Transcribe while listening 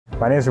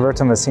My name is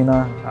Roberto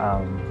Messina.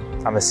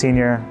 I'm a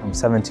senior, I'm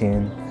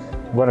 17.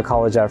 I'm going to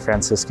college at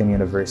Franciscan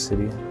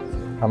University.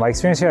 My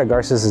experience here at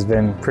Garces has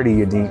been pretty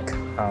unique.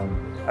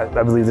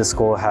 I believe the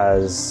school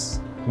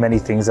has many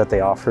things that they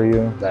offer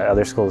you that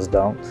other schools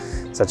don't,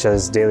 such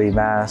as daily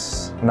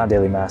mass, not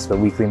daily mass, but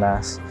weekly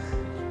mass.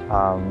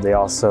 They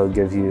also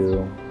give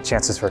you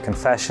chances for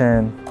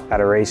confession,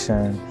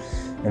 adoration,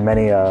 and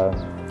many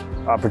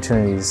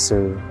opportunities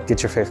to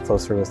get your faith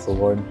closer with the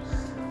Lord.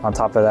 On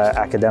top of that,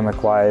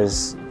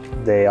 academic-wise,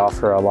 they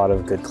offer a lot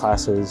of good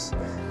classes,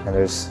 and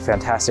there's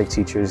fantastic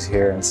teachers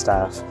here and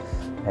staff,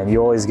 and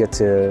you always get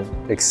to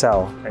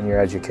excel in your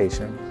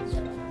education.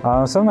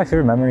 Some of my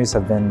favorite memories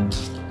have been,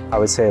 I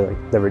would say,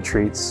 like the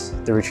retreats.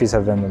 The retreats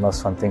have been the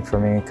most fun thing for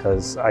me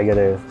because I get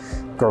to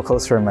grow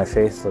closer in my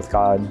faith with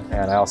God,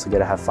 and I also get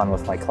to have fun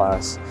with my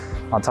class.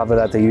 On top of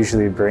that, they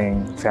usually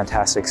bring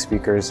fantastic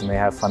speakers and they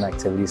have fun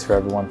activities for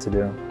everyone to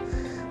do.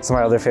 Some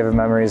of my other favorite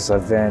memories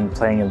have been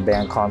playing in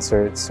band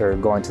concerts or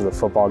going to the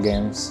football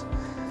games.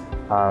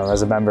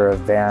 As a member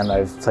of band,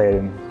 I've played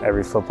in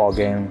every football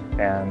game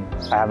and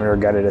I haven't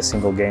regretted a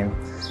single game.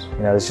 You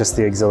know, it's just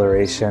the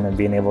exhilaration and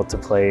being able to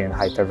play and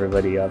hype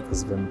everybody up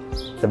has been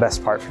the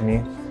best part for me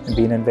in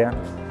being in band.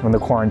 When the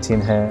quarantine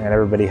hit and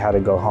everybody had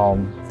to go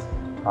home,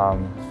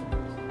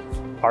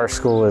 our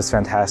school was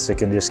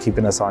fantastic in just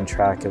keeping us on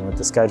track and with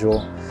the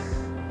schedule.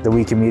 The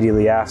week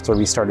immediately after,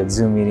 we started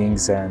Zoom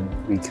meetings and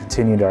we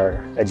continued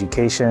our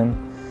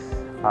education.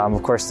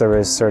 Of course, there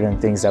was certain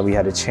things that we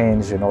had to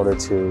change in order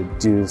to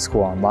do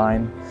school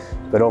online,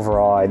 but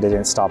overall, I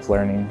didn't stop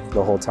learning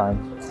the whole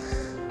time.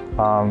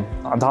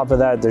 On top of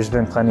that, there's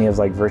been plenty of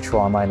like virtual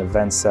online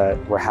events that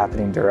were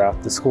happening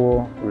throughout the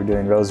school. We were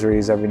doing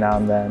rosaries every now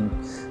and then,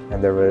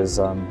 and there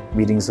was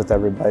meetings with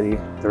everybody.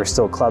 There were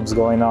still clubs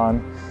going on.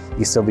 You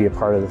can still be a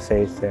part of the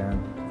faith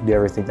and do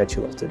everything that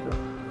you love to do.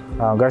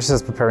 Garces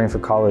is preparing for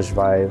college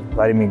by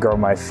letting me grow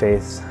my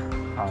faith.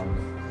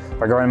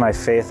 By growing my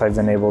faith, I've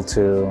been able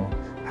to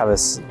have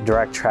a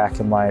direct track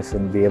in life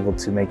and be able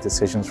to make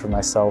decisions for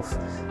myself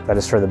that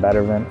is for the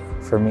betterment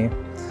for me.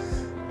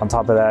 On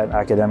top of that,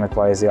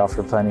 academic-wise, they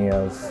offer plenty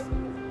of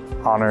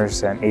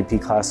honors and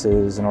AP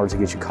classes in order to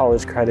get you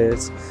college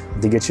credits,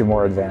 to get you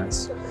more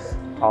advanced.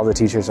 All the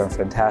teachers are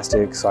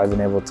fantastic, so I've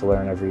been able to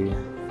learn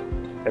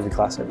every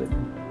class I've been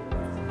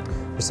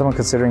in. For someone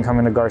considering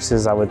coming to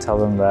Garces, I would tell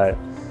them that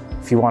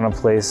if you want a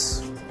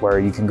place where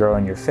you can grow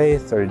in your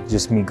faith or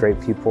just meet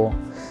great people,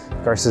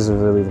 Garces is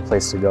really the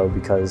place to go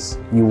because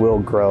you will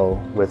grow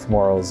with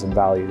morals and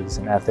values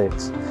and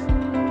ethics.